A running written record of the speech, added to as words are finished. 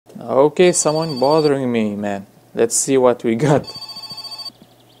Okay, someone bothering me, man. Let's see what we got.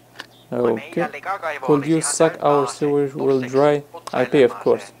 Okay. Could you suck our sewage will dry? I pay, of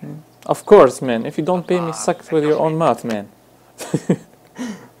course. Of course, man. If you don't pay me, suck it with your own mouth, man.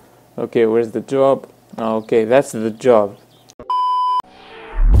 Okay, where's the job? Okay, that's the job.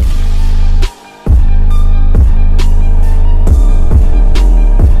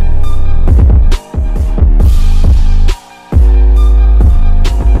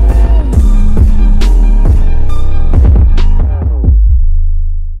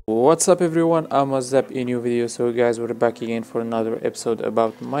 What's up everyone, I'm Wazzup, a new video. So guys, we're back again for another episode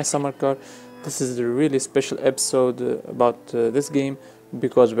about my summer car. This is a really special episode about this game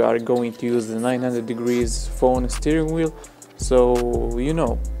because we are going to use the 900 degrees phone steering wheel. So you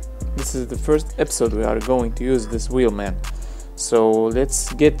know, this is the first episode we are going to use this wheel, man. So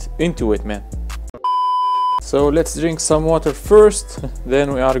let's get into it, man. So let's drink some water first,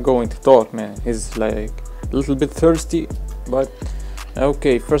 then we are going to talk, man. He's like a little bit thirsty, but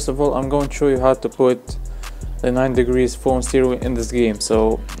okay, first of all, I'm going to show you how to put the 9 degrees phone steering wheel in this game.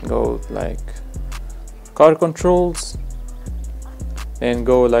 So go like car controls, then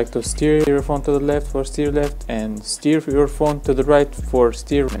go like to steer your phone to the left for steer left, and steer your phone to the right for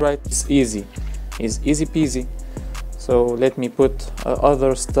steer right. It's easy peasy. So let me put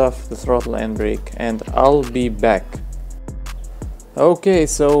other stuff, the throttle and brake, and I'll be back. Okay,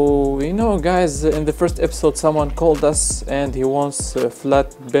 so you know guys, in the first episode someone called us and he wants a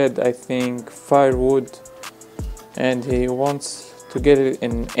flat bed, I think firewood, and he wants to get it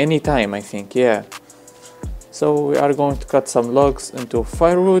in any time, I think, yeah. So we are going to cut some logs into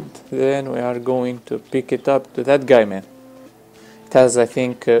firewood, then we are going to pick it up to that guy, man. It has, I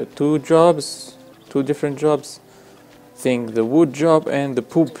think, two different jobs. I think the wood job and the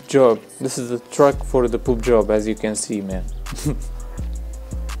poop job. This is the truck for the poop job, as you can see, man.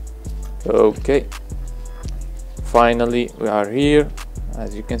 Okay, finally we are here.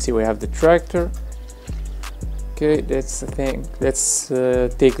 As you can see, we have the tractor. Okay, that's the thing. Let's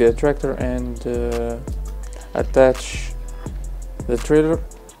take the tractor and attach the trailer.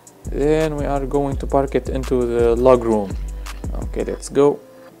 Then we are going to park it into the log room. Okay, let's go.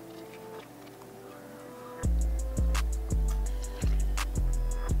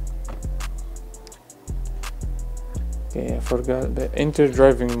 Okay, I forgot the enter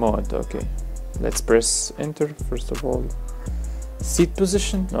driving mode. Okay, let's press enter. First of all, seat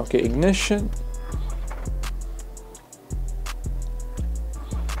position. Okay, ignition.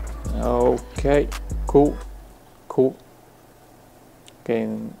 Okay, cool. Okay,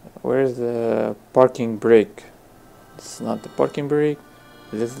 where's the parking brake? This is not the parking brake.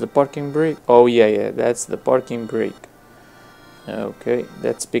 This is the parking brake. Oh yeah, that's the parking brake. Okay,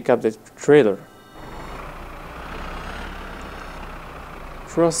 let's pick up the trailer.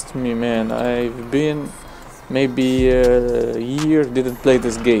 Trust me, man, I've been maybe a year didn't play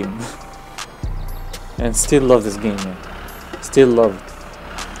this game and still love this game, man. Still love it.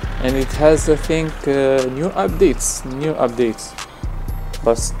 And it has, I think, new updates,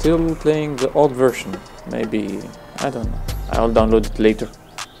 but still playing the old version. Maybe, I don't know, I'll download it later.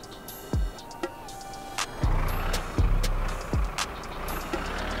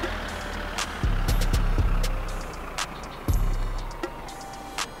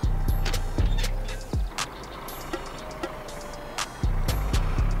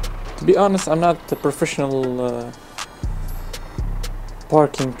 To be honest, I'm not a professional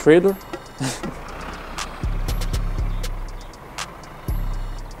parking trailer.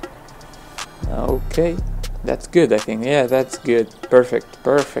 Okay, that's good, I think. Yeah, that's good. Perfect.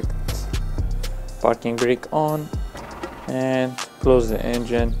 Parking brake on, and close the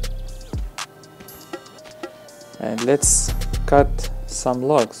engine. And let's cut some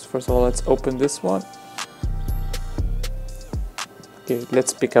logs. First of all, let's open this one. Okay,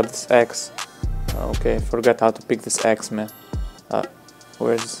 let's pick up this axe. Okay, I forgot how to pick this axe, man.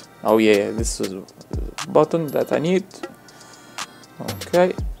 Where's... oh yeah, this is the button that I need.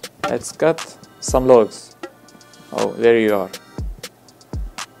 Okay, let's cut some logs. Oh, there you are.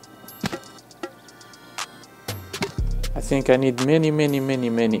 I think I need many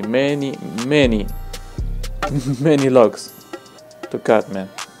logs to cut, man.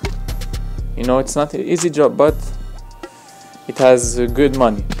 You know, it's not an easy job, but it has good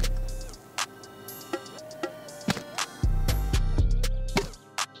money.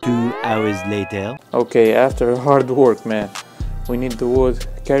 Two hours later. Okay, after hard work, man, we need the wood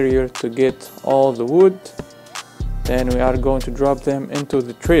carrier to get all the wood. Then we are going to drop them into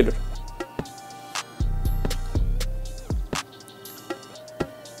the trailer.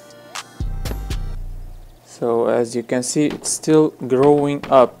 So as you can see, it's still growing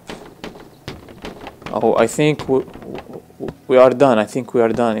up. Oh, I think we are done. I think we are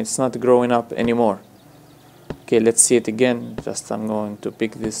done. It's not growing up anymore. Okay, let's see it again. Just I'm going to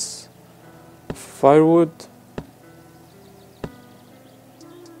pick this firewood.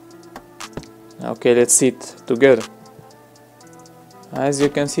 Okay, let's see it together. As you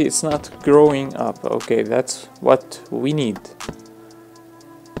can see, it's not growing up. Okay, that's what we need.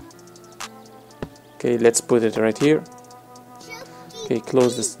 Okay, let's put it right here. Okay,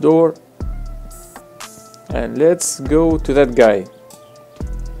 close this door. And let's go to that guy.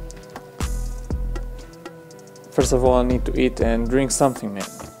 First of all, I need to eat and drink something, man.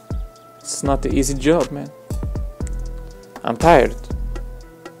 It's not an easy job, man. I'm tired.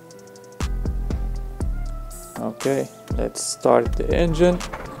 Okay, let's start the engine.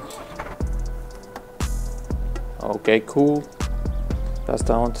 Okay, cool. Just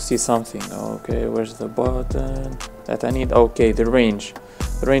I want to see something. Okay, where's the button that I need? Okay, the range.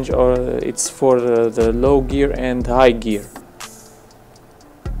 The range, or it's for the low gear and high gear.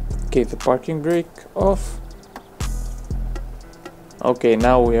 Okay, the parking brake off. Okay,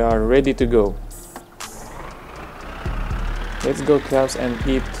 now we are ready to go. Let's go to the house and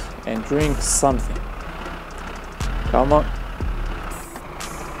eat and drink something. Come on.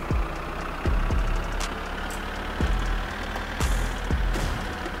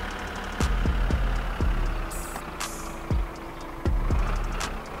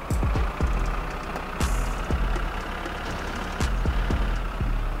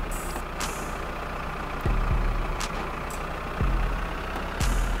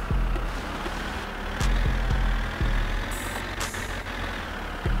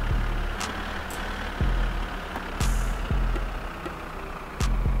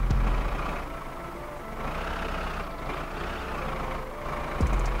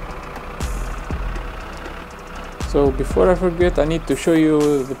 So before I forget, I need to show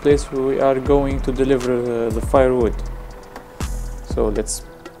you the place where we are going to deliver the firewood. So let's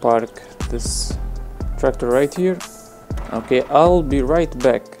park this tractor right here. Okay, I'll be right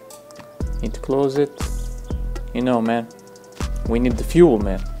back. Need to close it. You know, man, we need the fuel,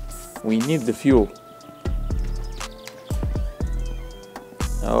 man. We need the fuel.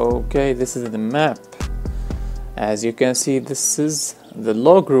 Okay, this is the map. As you can see, this is the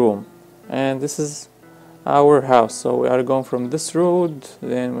log room, and this is our house. So we are going from this road,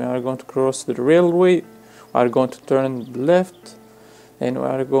 then we are going to cross the railway, we are going to turn left, then we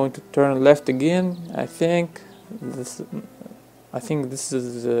are going to turn left again. I think this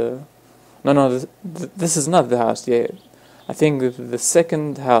is no, this is not the house. Yeah, I think the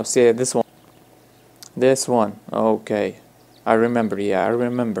second house. Yeah, this one. Okay, I remember. Yeah, I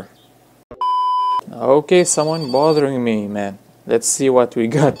remember. Okay, someone bothering me, man. Let's see what we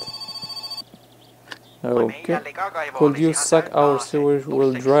got. Okay. Could you suck our sewage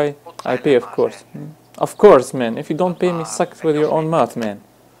will dry? I pay, of course. Of course, man. If you don't pay me, suck it with your own mouth, man.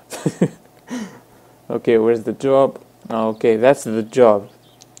 Okay, where's the job? Okay, that's the job.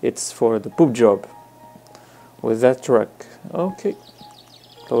 It's for the poop job. With that truck. Okay.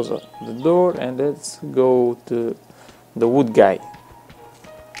 Close up the door and let's go to the wood guy.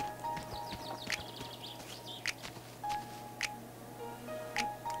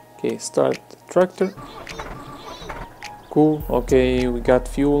 Okay, start the tractor. Cool. Okay, we got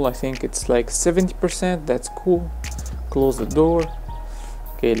fuel. I think it's like 70%. That's cool. Close the door.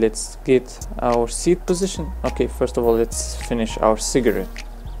 Okay, let's get our seat position. Okay, first of all, let's finish our cigarette.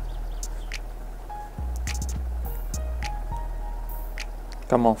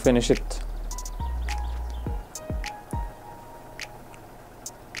 Come on, finish it.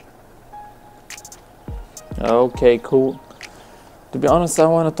 Okay, cool. To be honest, I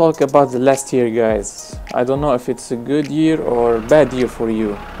want to talk about the last year, guys. I don't know if it's a good year or bad year for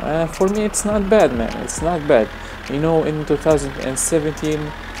you. For me, it's not bad, man. It's not bad. You know, in 2017,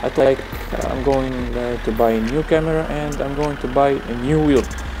 I thought like I'm going to buy a new camera and I'm going to buy a new wheel.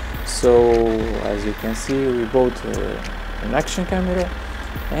 So, as you can see, we bought an action camera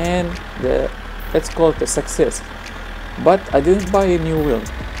and let's call it a success. But I didn't buy a new wheel.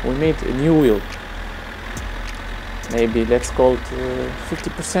 We made a new wheel. Maybe let's call it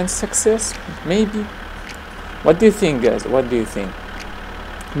 50% success, maybe. What do you think, guys? What do you think?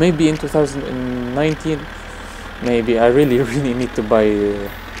 Maybe in 2019, maybe I really need to buy a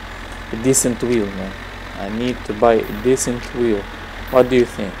decent wheel, man. I need to buy a decent wheel. What do you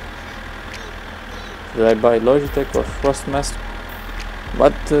think? Should I buy Logitech or Frostmaster?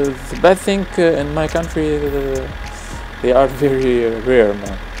 But the bad thing in my country, they are very rare,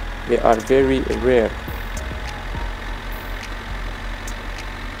 man. They are very rare.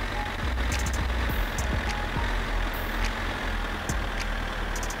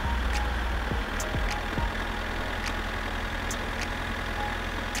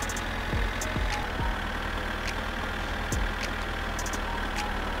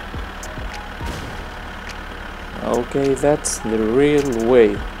 Okay, that's the real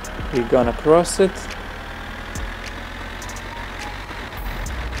way. We're gonna cross it.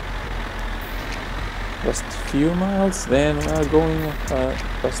 Just a few miles, then we are going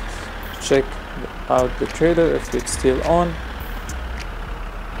just check out the trailer if it's still on.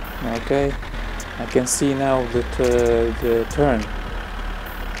 Okay, I can see now that the turn.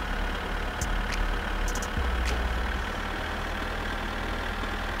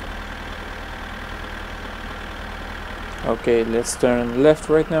 Okay, let's turn left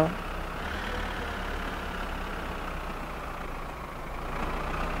right now.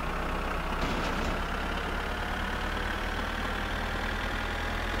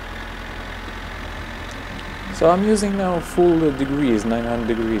 So I'm using now full degrees, 900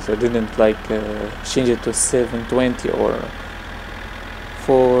 degrees. I didn't like change it to 720 or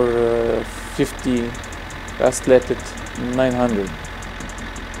 450. Just let it 900.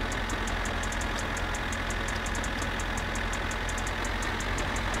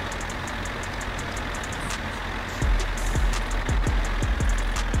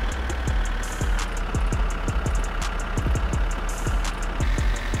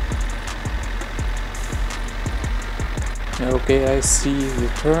 Okay, I see the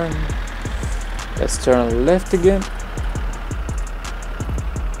turn. Let's turn left again.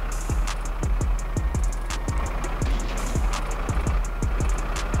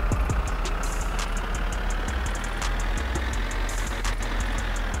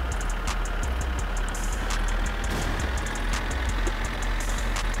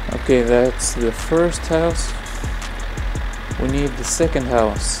 Okay, that's the first house. We need the second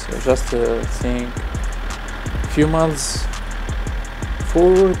house. Just I think a few miles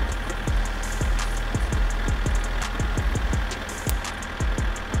forward.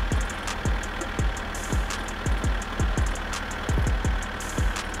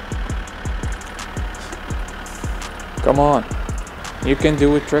 Come on, you can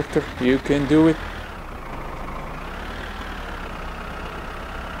do it, tractor, you can do it.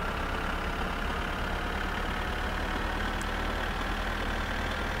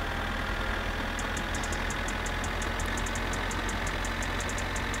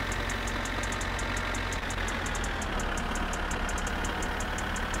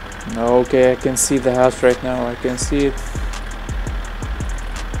 Okay, I can see the house right now. I can see it.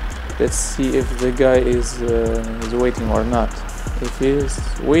 Let's see if the guy is waiting or not. If he is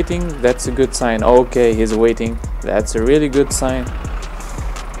waiting, that's a good sign. Okay, he's waiting. That's a really good sign.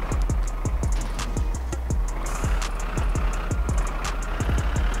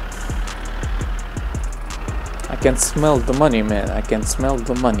 I can smell the money, man. I can smell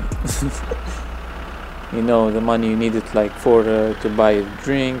the money. You know, the money you need it like for to buy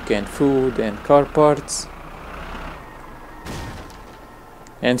drink and food and car parts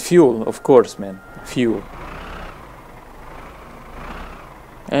and fuel, of course, man. Fuel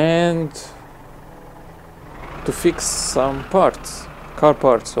and to fix some parts, car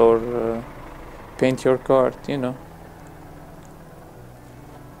parts, or paint your car, you know.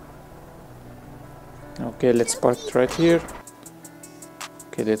 Okay, let's park it right here.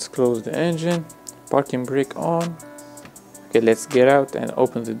 Okay, let's close the engine. Parking brake on. Okay, let's get out and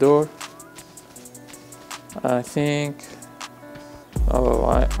open the door. I think, oh,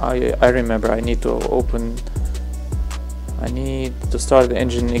 I remember, I need to open, I need to start the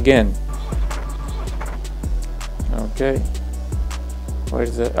engine again. Okay,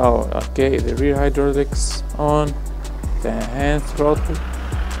 where's the, oh, okay, the rear hydraulics on, the hand throttle.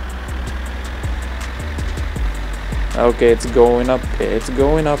 Okay, it's going up, it's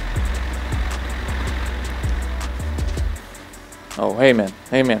going up. Oh, hey man,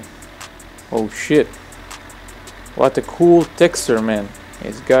 hey man. Oh shit. What a cool texture, man.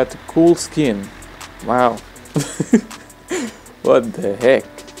 It's got a cool skin. Wow. What the heck?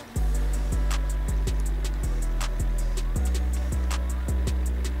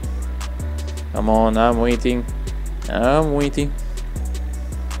 Come on, I'm waiting. I'm waiting.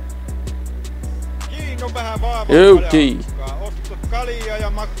 Okay.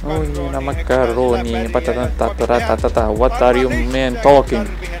 Oh, macaroni, patata. What are you, man, talking?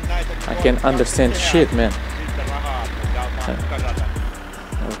 I can't understand shit, man.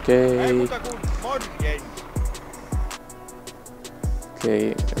 Okay.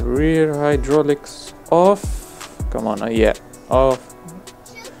 Okay, rear hydraulics off. Come on, yeah, off.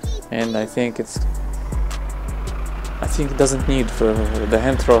 And I think it doesn't need for the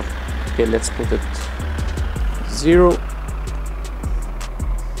hand throttle. Okay, let's put it 0.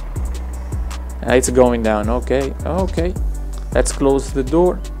 It's going down. Okay, okay. Let's close the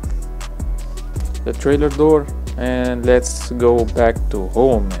door, the trailer door, and let's go back to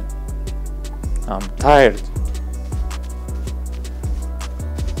home, man. I'm tired.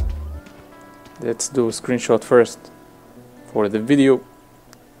 let's do a screenshot first for the video.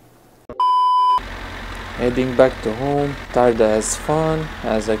 Heading back to home, tired as fun,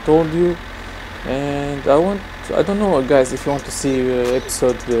 as I told you. And I don't know guys, if you want to see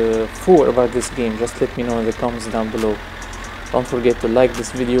episode 4 about this game, just let me know in the comments down below. Don't forget to like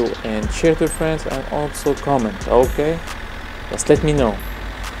this video and share to your friends, and also comment, okay? Just let me know.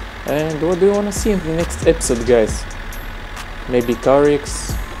 And what do you want to see in the next episode, guys? Maybe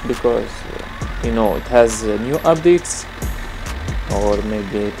CarX, because you know it has new updates, or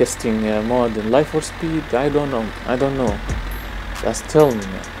maybe testing mod in life or speed. I don't know. Just tell me,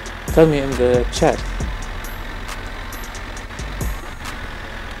 man. Tell me in the chat.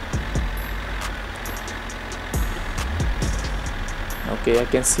 Okay, I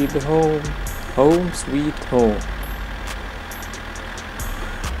can see the home sweet home.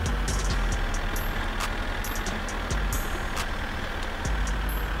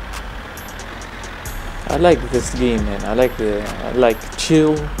 I like this game, man. I like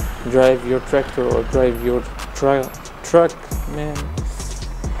chill, drive your tractor or drive your truck, man.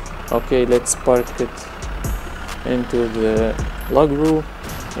 Okay, let's park it into the log room.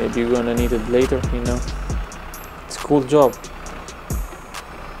 Maybe you're gonna need it later, you know. It's a cool job.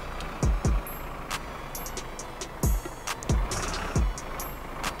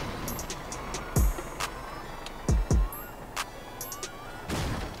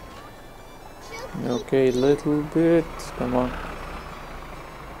 Okay, little bit, come on.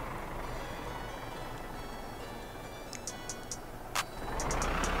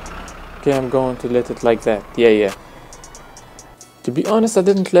 Okay, I'm going to let it like that. Yeah. To be honest, I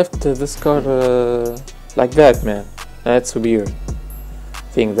didn't left this car like that, man. That's weird.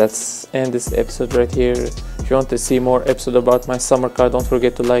 I think that's end this episode right here. If you want to see more episode about my summer car, don't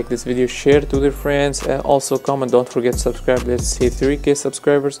forget to like this video, share it with your friends, and also comment. Don't forget to subscribe. Let's hit 3K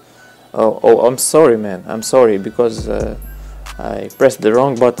subscribers. Oh, I'm sorry, man. I'm sorry because I pressed the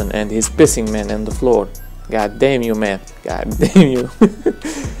wrong button and he's pissing, man, on the floor. God damn you, man. God damn you.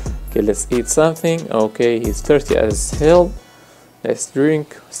 Okay, let's eat something. Okay, he's thirsty as hell. Let's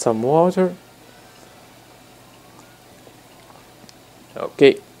drink some water.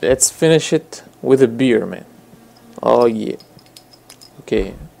 Okay, let's finish it with a beer, man. Oh yeah.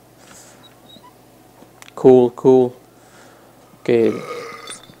 Okay. Cool. Okay.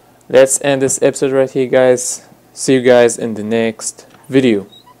 Let's end this episode right here, guys. See you guys in the next video.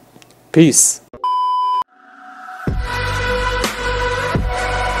 Peace.